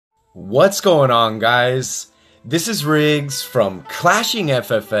What's going on, guys? This is Riggs from Clashing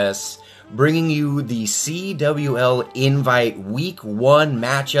FFS, bringing you the CWL Invite Week 1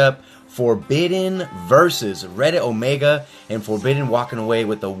 matchup. Forbidden versus Reddit Omega, and Forbidden walking away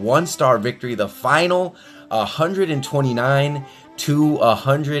with the 1-star victory, the final 129 to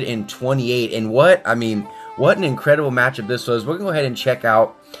 128. And what an incredible matchup this was. We're gonna go ahead and check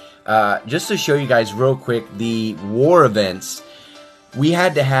out, just to show you guys real quick, the war events. We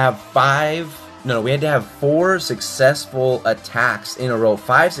had to have four successful attacks in a row.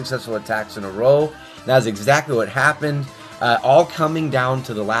 5 successful attacks in a row. That's exactly what happened. All coming down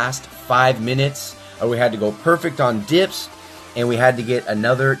to the last 5 minutes. We had to go perfect on dips, and we had to get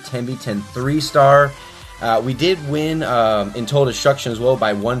another 10v10 3-star. We did win in total destruction as well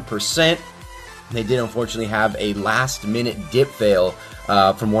by 1%. They did unfortunately have a last-minute dip fail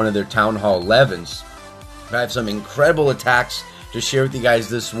from one of their Town Hall 11s. I have some incredible attacks to share with you guys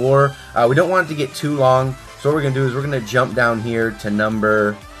this war. We don't want it to get too long, so what we're going to do is we're going to jump down here to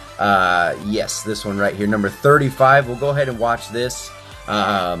number, yes, this one right here, number 35. We'll go ahead and watch this.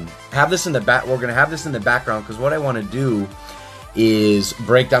 Have this in the back. We're going to have this in the background because what I want to do is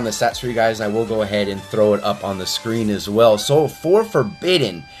break down the stats for you guys, and I will go ahead and throw it up on the screen as well. So for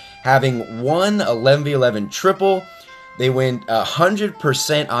Forbidden, having one 11v11 triple, they went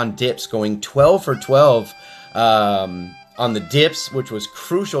 100% on dips, going 12 for 12 on the dips, which was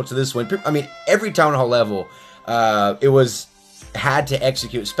crucial to this win. I mean, every Town Hall level, it had to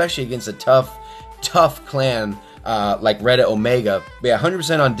execute, especially against a tough clan like Reddit Omega. But yeah,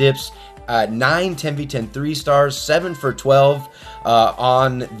 100% on dips, 9 10v10 3-stars, 7 for 12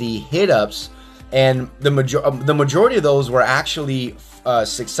 on the hit-ups, and the majority of those were actually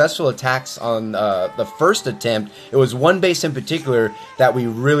successful attacks on the first attempt. It was one base in particular that we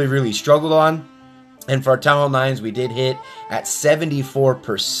really struggled on. And for our Town Hall 9s, we did hit at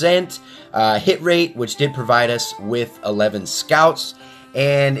 74% hit rate, which did provide us with 11 scouts.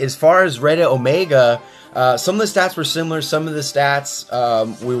 And as far as Reddit Omega, some of the stats were similar. Some of the stats,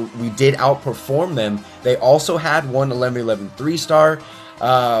 we did outperform them. They also had one 11v11 3-star.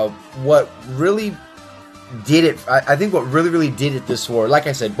 What really did it, I think what really did it this war, like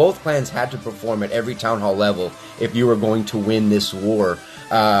I said, both clans had to perform at every Town Hall level if you were going to win this war.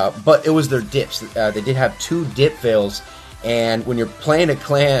 But it was their dips. They did have 2 dip fails, and when you're playing a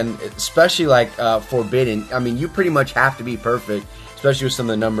clan, especially like Forbidden, I mean, you pretty much have to be perfect, especially with some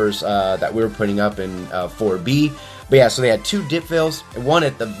of the numbers that we were putting up in 4B. But yeah, so they had 2 dip fails, one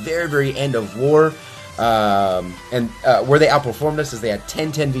at the very end of war, and where they outperformed us is they had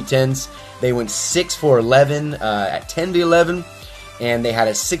 10 10v10s. They went 6 for 11 at 10v11, and they had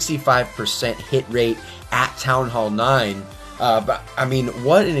a 65% hit rate at Town Hall 9. But I mean,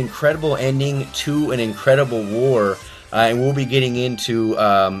 what an incredible ending to an incredible war, and we'll be getting into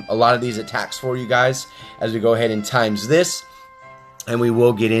a lot of these attacks for you guys as we go ahead and times this, and we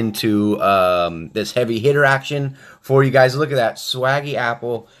will get into this heavy hitter action for you guys. Look at that, Swaggy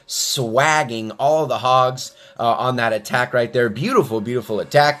Apple swagging all the hogs on that attack right there. Beautiful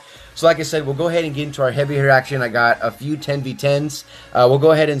attack. So like I said, we'll go ahead and get into our heavy hitter action. I got a few 10v10s. We'll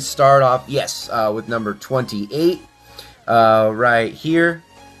go ahead and start off, yes, with number 28. Right here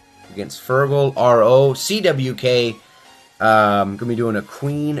against Fergal, RO, CWK. Gonna be doing a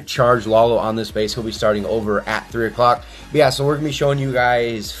Queen Charge Lalo on this base. He'll be starting over at 3 o'clock. But yeah, so we're gonna be showing you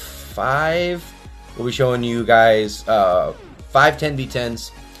guys 5. We'll be showing you guys 5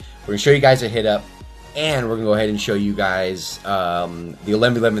 10v10s. We're gonna show you guys a hit up, and we're gonna go ahead and show you guys the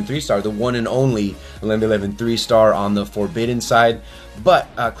 11v11 3-star, the one and only 11v11 3-star on the Forbidden side. But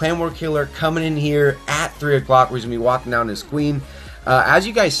Clan War Killer coming in here at 3 o'clock. We're gonna be walking down his Queen. As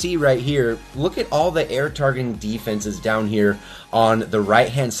you guys see right here, look at all the air targeting defenses down here on the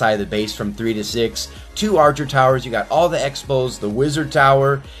right-hand side of the base from 3 to 6. 2 archer towers. You got all the expos, the wizard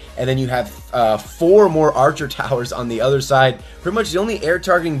tower, and then you have 4 more archer towers on the other side. Pretty much the only air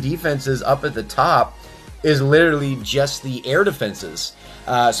targeting defenses up at the top is literally just the air defenses.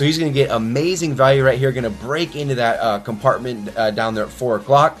 So he's going to get amazing value right here. Going to break into that compartment down there at 4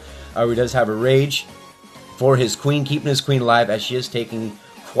 o'clock. He does have a rage for his Queen, keeping his Queen alive as she is taking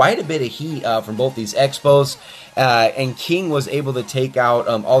quite a bit of heat from both these expos. And King was able to take out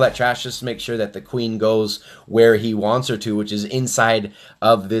all that trash just to make sure that the Queen goes where he wants her to, which is inside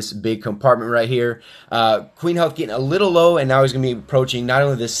of this big compartment right here. Queen health getting a little low, and now he's going to be approaching not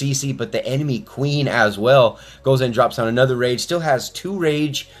only the CC, but the enemy Queen as well. Goes and drops on another rage. Still has 2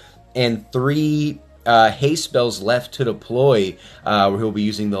 rage and 3 haste spells left to deploy, where he'll be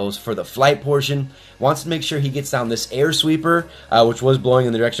using those for the flight portion. Wants to make sure he gets down this air sweeper, which was blowing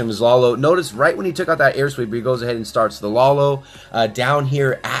in the direction of his Lalo. Notice right when he took out that air sweeper, he goes ahead and starts the Lalo down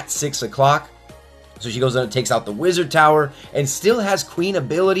here at 6 o'clock. So she goes and takes out the Wizard Tower and still has Queen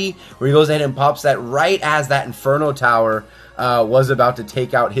ability, where he goes ahead and pops that right as that Inferno Tower was about to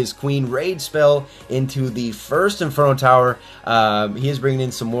take out his Queen raid spell into the first Inferno Tower. He is bringing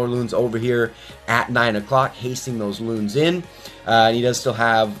in some more loons over here at 9 o'clock, hasting those loons in. And he does still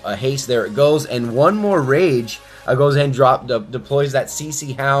have a haste. There it goes. And one more rage. Goes ahead and deploys that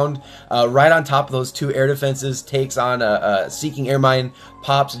CC Hound right on top of those two air defenses, takes on a Seeking Air Mine,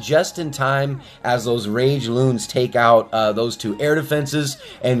 pops just in time as those Rage Loons take out those two air defenses,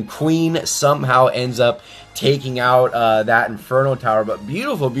 and Queen somehow ends up taking out that Inferno Tower. But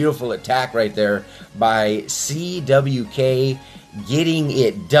beautiful, beautiful attack right there by CWK, getting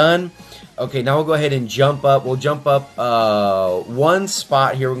it done. Okay, now we'll go ahead and jump up. We'll jump up one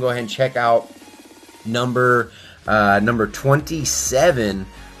spot here. We'll go ahead and check out number 27,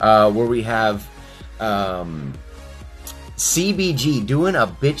 where we have CBG doing a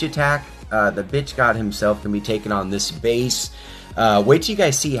bitch attack. The bitch god himself can be taken on this base. Wait till you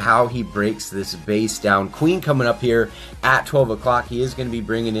guys see how he breaks this base down. Queen coming up here at 12 o'clock. He is going to be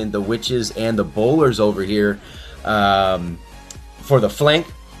bringing in the witches and the bowlers over here for the flank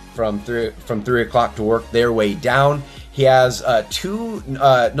from 3 o'clock to work their way down. He has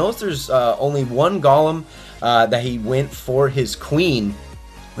notice there's only one golem that he went for his Queen.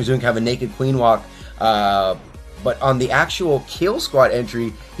 He's doing kind of a naked Queen walk. But on the actual kill squad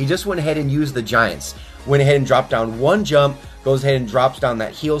entry, he just went ahead and used the Giants. Went ahead and dropped down one jump, goes ahead and drops down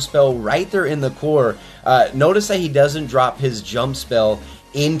that heal spell right there in the core. Notice that he doesn't drop his jump spell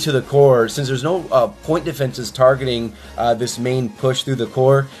into the core, since there's no point defenses targeting this main push through the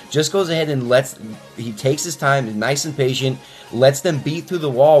core. Just goes ahead and he takes his time, nice and patient, lets them beat through the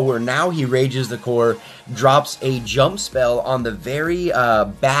wall, where now he rages the core, drops a jump spell on the very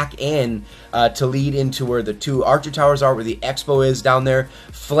back end to lead into where the two archer towers are, where the expo is down there.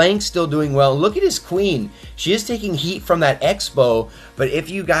 Flank still doing well. Look at his Queen. She is taking heat from that expo, but if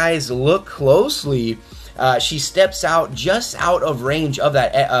you guys look closely, she steps out just out of range of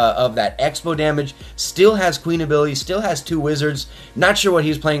that expo damage. Still has Queen ability, still has two wizards. Not sure what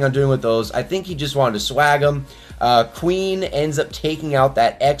he's planning on doing with those. I think he just wanted to swag them. Queen ends up taking out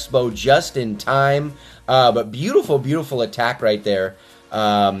that expo just in time. But beautiful, beautiful attack right there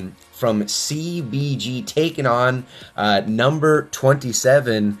from CBG, taking on number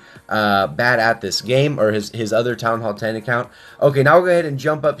 27. Bad at this game, or his other Town Hall 10 account. Okay, now we'll go ahead and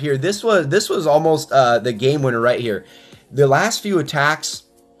jump up here. This was almost the game winner right here. The last few attacks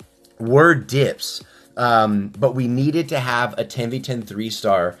were dips, but we needed to have a 10v10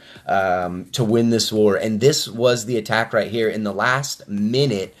 3-star to win this war, and this was the attack right here in the last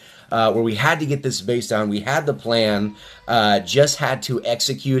minute, where we had to get this base down. We had the plan, just had to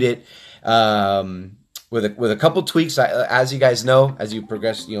execute it. With a couple tweaks, as you guys know, as you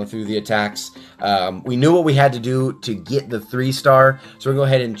progress, through the attacks, we knew what we had to do to get the 3-star. So we're gonna go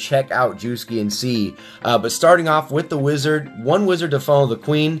ahead and check out Juicy and see. But starting off with the wizard, one wizard to follow the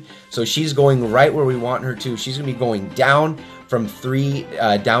Queen, so she's going right where we want her to. She's gonna be going down from 3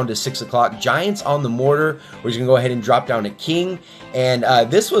 down to 6 o'clock. Giants on the mortar. We're just gonna go ahead and drop down a king, and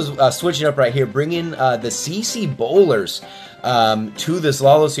this was switching up right here, bringing the CC bowlers to this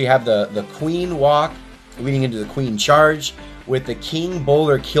Lalo. So you have the Queen walk leading into the Queen charge, with the King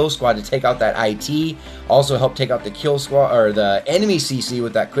Bowler kill squad to take out that IT. Also help take out the kill squad, or the enemy CC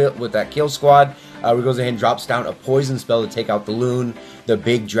with that kill squad. Where goes ahead and drops down a poison spell to take out the loon, the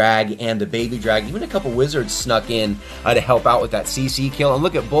big drag, and the baby drag. Even a couple wizards snuck in to help out with that CC kill. And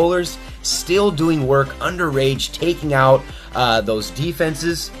look at bowlers still doing work under rage, taking out those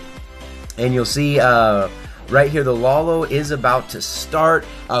defenses. And you'll see right here, the Lalo is about to start.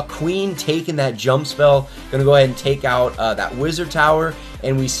 Queen taking that jump spell. Gonna go ahead and take out that Wizard Tower.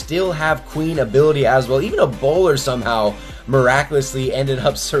 And we still have Queen ability as well. Even a bowler somehow miraculously ended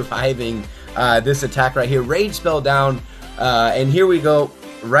up surviving this attack right here. Rage spell down. And here we go.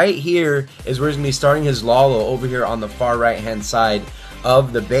 Right here is where he's gonna be starting his Lalo, over here on the far right hand side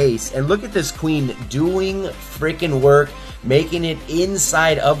of the base. And look at this Queen doing freaking work, making it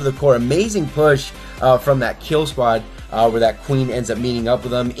inside of the core. Amazing push from that kill squad, where that Queen ends up meeting up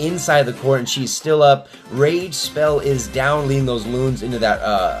with them inside the core, and she's still up. Rage spell is down, leading those loons into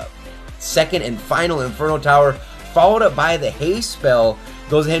that second and final Inferno Tower, followed up by the haste spell.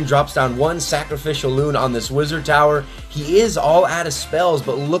 Goes ahead and drops down one sacrificial loon on this Wizard Tower. He is all out of spells,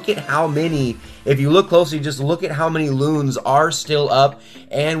 but look at how many if you look closely, just look at how many loons are still up,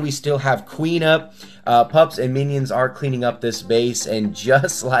 and we still have queen up. Pups and minions are cleaning up this base, and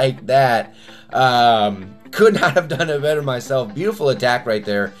just like that, could not have done it better myself. Beautiful attack right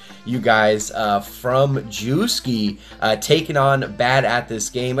there, you guys, from Juicy, taking on Bad at this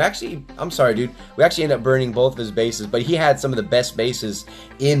game. Actually, I'm sorry, dude. We actually ended up burning both of his bases, but he had some of the best bases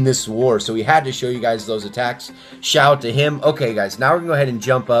in this war, so we had to show you guys those attacks. Shout out to him. Okay, guys, now we're going to go ahead and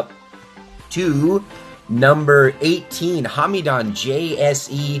jump up to number 18, Hamidon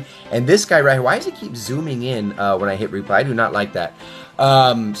JSE, and this guy right here, why does it keep zooming in when I hit replay? I do not like that.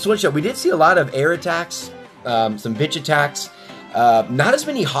 Switch up, we did see a lot of air attacks, some bitch attacks, not as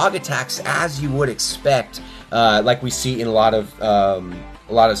many hog attacks as you would expect, like we see in a lot of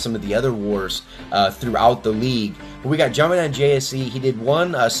some of the other wars throughout the league. But we got jumping on JSE. He did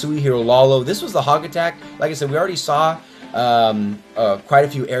one Suihiro Lalo. This was the hog attack. Like I said, we already saw quite a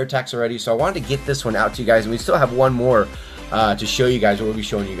few air attacks already, so I wanted to get this one out to you guys, and we still have one more to show you guys. We'll be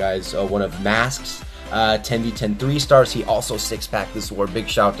showing you guys one of Mask's 10v10 3-stars. He also 6-packed this war. Big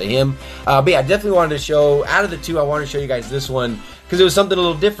shout out to him. But yeah, definitely wanted to show, out of the two, I wanted to show you guys this one because it was something a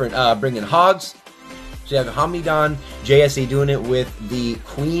little different. Bringing hogs. So you have Hamidon JSE doing it with the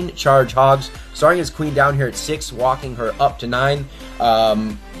queen charge hogs, starting his queen down here at 6, walking her up to 9.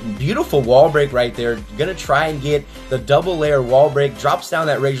 Beautiful wall break right there. Gonna try and get the double layer wall break. Drops down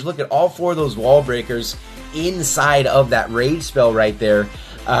that rage. Look at all 4 of those wall breakers inside of that rage spell right there.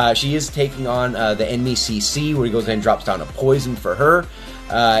 She is taking on the enemy CC, where he goes ahead and drops down a poison for her.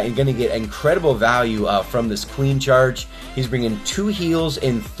 And gonna get incredible value from this queen charge. He's bringing 2 heals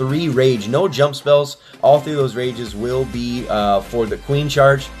and 3 rage. No jump spells. All 3 of those rages will be for the queen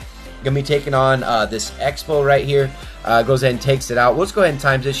charge. Gonna be taking on this Expo right here. Goes ahead and takes it out. Let's go ahead and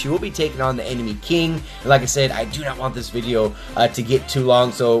times this. She will be taking on the enemy king. And like I said, I do not want this video to get too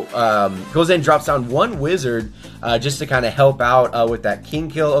long, so goes ahead and drops down 1 wizard just to kind of help out with that king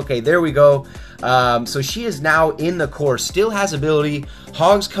kill. Okay, there we go. So she is now in the core, still has ability.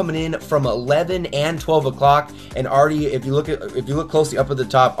 Hogs coming in from 11 and 12 o'clock, and already, if you look closely up at the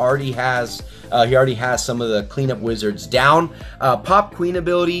top, he already has some of the cleanup wizards down. Pop queen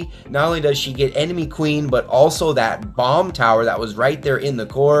ability. Not only does she get enemy queen, but also that bomb tower that was right there in the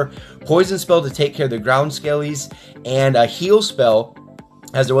core. Poison spell to take care of the ground skellies, and a heal spell,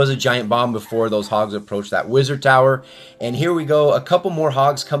 as there was a giant bomb before those hogs approached that wizard tower. And here we go, a couple more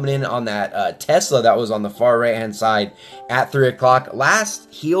hogs coming in on that Tesla that was on the far right hand side at 3 o'clock.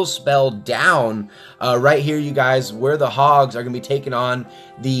 Last heal spell down right here, you guys, where the hogs are going to be taking on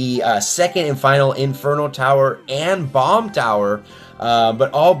the second and final Inferno Tower and Bomb Tower.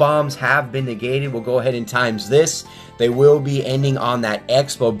 But all bombs have been negated. We'll go ahead and times this. They will be ending on that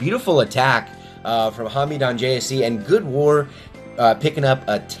Expo. Beautiful attack from Hamidon JSE, and good war. Picking up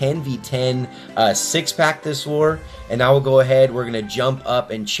a 10v10 6-pack this war. And now we'll go ahead, we're going to jump up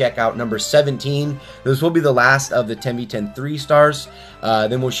and check out number 17. This will be the last of the 10v10 3-stars.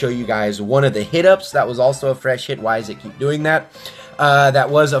 Then we'll show you guys one of the hit-ups. That was also a fresh hit. Why does it keep doing that? That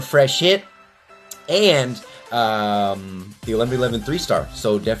was a fresh hit. And the 11-11 3-star.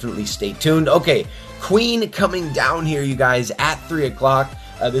 So definitely stay tuned. Okay, queen coming down here, you guys, at 3 o'clock.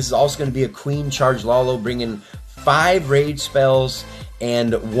 This is also going to be a queen charge Lalo, bringing 5 rage spells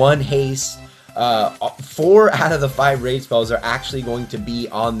and 1 haste. 4 out of the 5 rage spells are actually going to be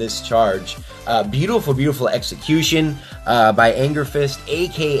on this charge. Beautiful, beautiful execution by Anger Fist,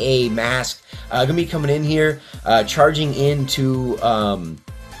 aka Mask. Gonna be coming in here, charging into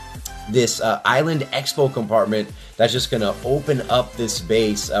this Island Expo compartment that's just going to open up this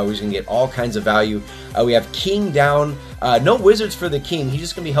base. We're just going to get all kinds of value. We have King down. No wizards for the King. He's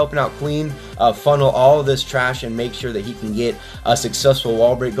just going to be helping out Queen, funnel all of this trash and make sure that he can get a successful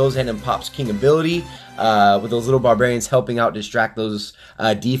wall break. Goes ahead and pops King ability with those little barbarians helping out distract those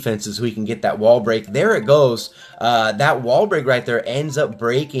defenses so he can get that wall break. There it goes. That wall break right there ends up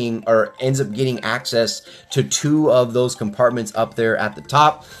breaking, or ends up getting access to 2 of those compartments up there at the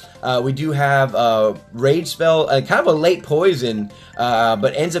top. We do have Rage Spell, kind of a late poison,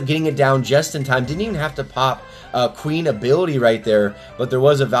 but ends up getting it down just in time. Didn't even have to pop Queen ability right there, but there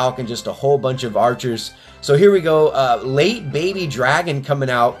was a Valk and just a whole bunch of archers. So here we go, late Baby Dragon coming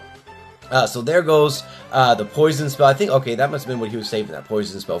out. So there goes the poison spell. I think, okay, that must have been what he was saving that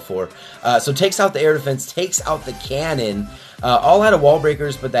poison spell for. So takes out the air defense, takes out the cannon. All out of wall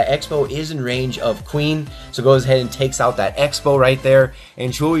breakers, but that Expo is in range of Queen. So goes ahead and takes out that Expo right there.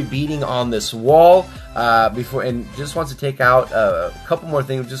 And she'll be beating on this wall before, and just wants to take out a couple more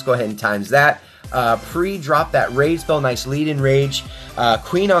things. Just go ahead and times that. pre-drop that rage spell, nice lead-in rage.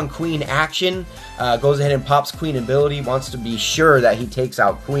 Queen on queen action, goes ahead and pops queen ability, wants to be sure that he takes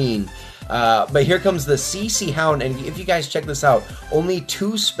out queen. But here comes the CC Hound, and if you guys check this out, only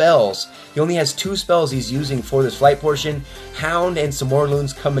 2 spells. He only has 2 spells he's using for this flight portion. Hound and some more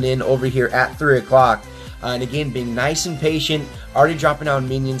loons coming in over here at 3 o'clock. And again, being nice and patient, already dropping down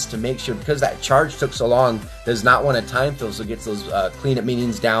minions to make sure, because that charge took so long, does not want to time fill, so gets those cleanup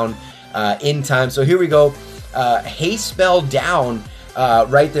minions down in time. So here we go. Haste spell down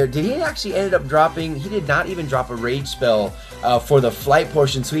right there. Did he actually ended up dropping? He did not even drop a rage spell for the flight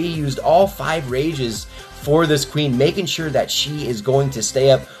portion, so he used all 5 rages for this queen, making sure that she is going to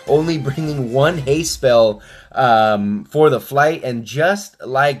stay up, only bringing 1 haste spell for the flight. And just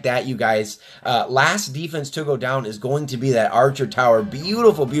like that, you guys, last defense to go down is going to be that archer tower.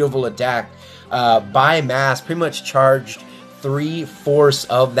 Beautiful, beautiful attack by Mass, pretty much charged 3/4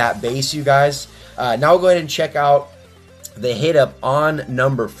 of that base, you guys. Now we'll go ahead and check out the hit up on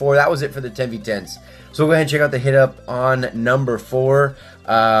number 4. That was it for the 10v10s. So we'll go ahead and check out the hit up on number 4.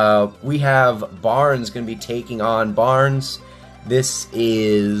 We have Barnes going to be taking on Barnes. This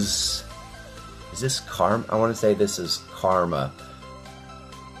is this Karma? I want to say this is Karma.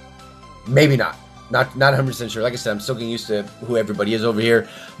 Maybe not. Not 100% sure. Like I said, I'm still getting used to who everybody is over here.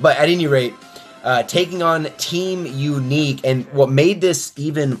 But at any rate, taking on Team Unique. And what made this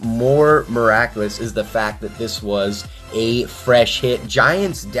even more miraculous is the fact that this was a fresh hit.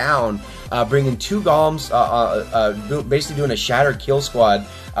 Giants down, bringing 2 golems, basically doing a shattered kill squad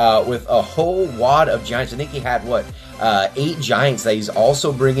with a whole wad of giants. I think he had, what, 8 giants that he's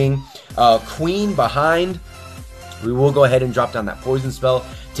also bringing. Queen behind. We will go ahead and drop down that poison spell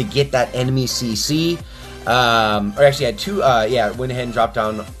to get that enemy CC. Or actually had 2, yeah, went ahead and dropped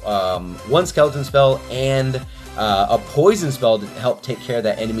down 1 skeleton spell and a poison spell to help take care of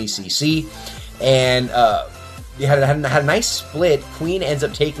that enemy CC. And you had a nice split. Queen ends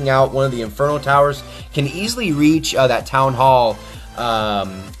up taking out one of the Inferno Towers, can easily reach that Town Hall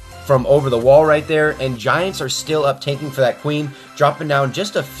from over the wall right there, and Giants are still up tanking for that Queen, dropping down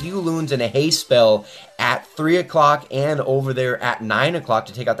just a few loons and a haste spell at 3 o'clock and over there at 9 o'clock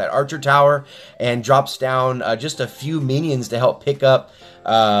to take out that Archer Tower, and drops down just a few minions to help pick up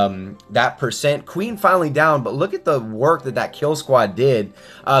that percent. Queen finally down, but look at the work that kill squad did.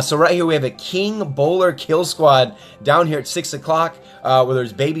 So right here we have a King Bowler kill squad down here at 6 o'clock, where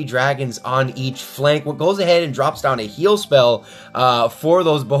there's baby dragons on each flank. What goes ahead and drops down a heal spell for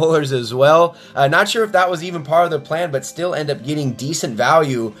those bowlers as well. Not sure if that was even part of the plan, but still end up getting decent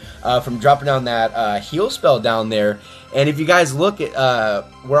value from dropping down that heal spell down there. And if you guys look at,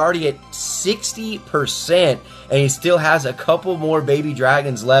 we're already at 60%, and he still has a couple more baby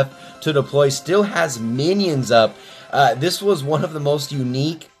dragons left to deploy, still has minions up. This was one of the most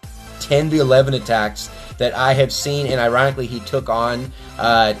unique 10v11 attacks that I have seen, and ironically he took on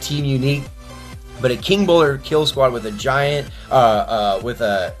Team Unique. But a King Bowler kill squad with a giant, with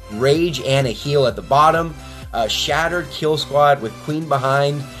a rage and a heal at the bottom. Shattered kill squad with Queen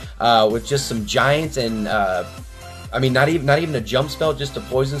behind, with just some giants and I mean, not even a jump spell, just a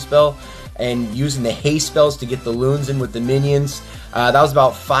poison spell, and using the haste spells to get the loons in with the minions. That was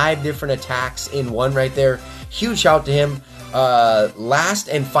about 5 different attacks in one right there. Huge shout to him. Last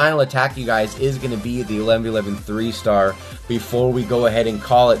and final attack, you guys, is going to be the 11v11 3-star before we go ahead and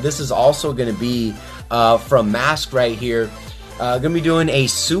call it. This is also going to be from Mask right here. Going to be doing a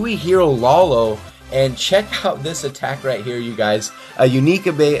Suihiro Lalo. And check out this attack right here, you guys. A unique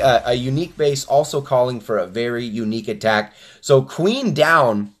base also calling for a very unique attack. So Queen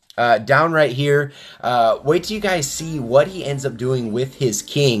down, down right here. Wait till you guys see what he ends up doing with his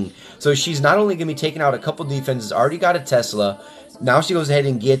King. So she's not only going to be taking out a couple defenses, already got a Tesla. Now she goes ahead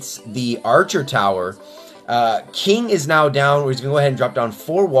and gets the Archer Tower. King is now down, where he's going to go ahead and drop down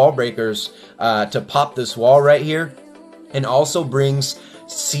 4 wall breakers to pop this wall right here. And also brings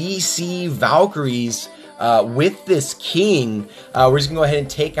CC Valkyries with this King. We're just gonna go ahead and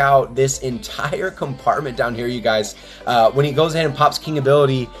take out this entire compartment down here, you guys. When he goes ahead and pops King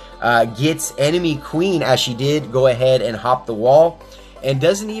ability, gets enemy Queen, as she did go ahead and hop the wall, and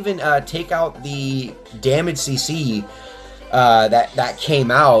doesn't even take out the damage CC that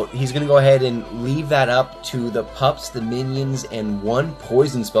came out. He's gonna go ahead and leave that up to the pups, the minions, and 1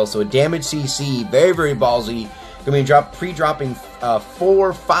 poison spell. So a damage CC, very, very ballsy. Gonna be pre-dropping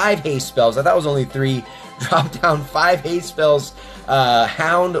 4, 5 haste spells. I thought it was only 3. Drop down 5 haste spells.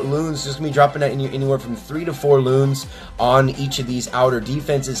 Hound loons, just gonna be dropping anywhere from 3 to 4 loons on each of these outer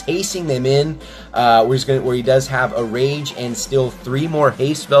defenses, hasting them in. Where he does have a rage and still 3 more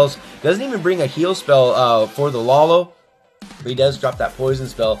haste spells. Doesn't even bring a heal spell for the Lalo. But he does drop that poison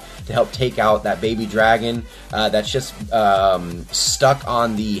spell to help take out that baby dragon that's just stuck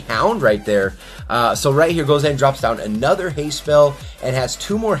on the hound right there. So right here goes ahead and drops down another haste spell and has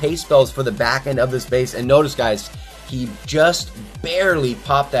 2 more haste spells for the back end of this base. And notice, guys, he just barely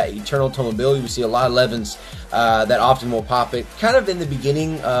popped that Eternal Tome ability. We see a lot of 11s that often will pop it kind of in the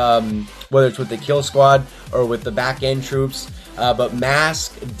beginning, whether it's with the kill squad or with the back end troops. But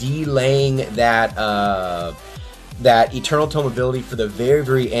Mask delaying that that Eternal Tome ability for the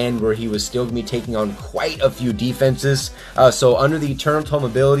very end, where he was still going to be taking on quite a few defenses. So under the Eternal Tome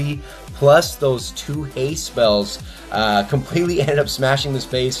ability, plus those 2 haste spells, completely ended up smashing the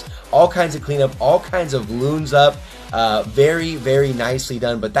space. All kinds of cleanup, all kinds of loons up. Very nicely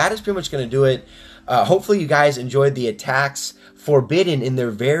done. But that is pretty much going to do it. Hopefully you guys enjoyed the attacks. Forbidden in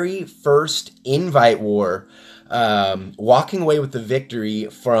their very first invite war, walking away with the victory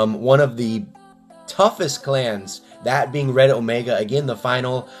from one of the toughest clans, that being Red Omega. Again, the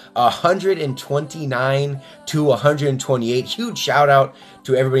final 129 to 128. Huge shout out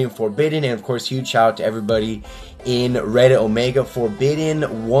to everybody in Forbidden, and of course huge shout out to everybody in Red Omega. Forbidden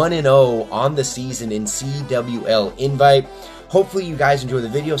 1-0 on the season in CWL invite. Hopefully you guys enjoyed the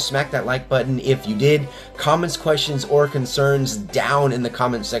video. Smack that like button if you did. Comments, questions, or concerns down in the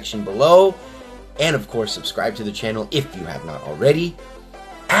comment section below. And of course, subscribe to the channel if you have not already.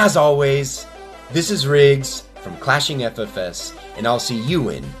 As always, this is Riggs from Clashing FFS, and I'll see you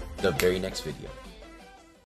in the very next video.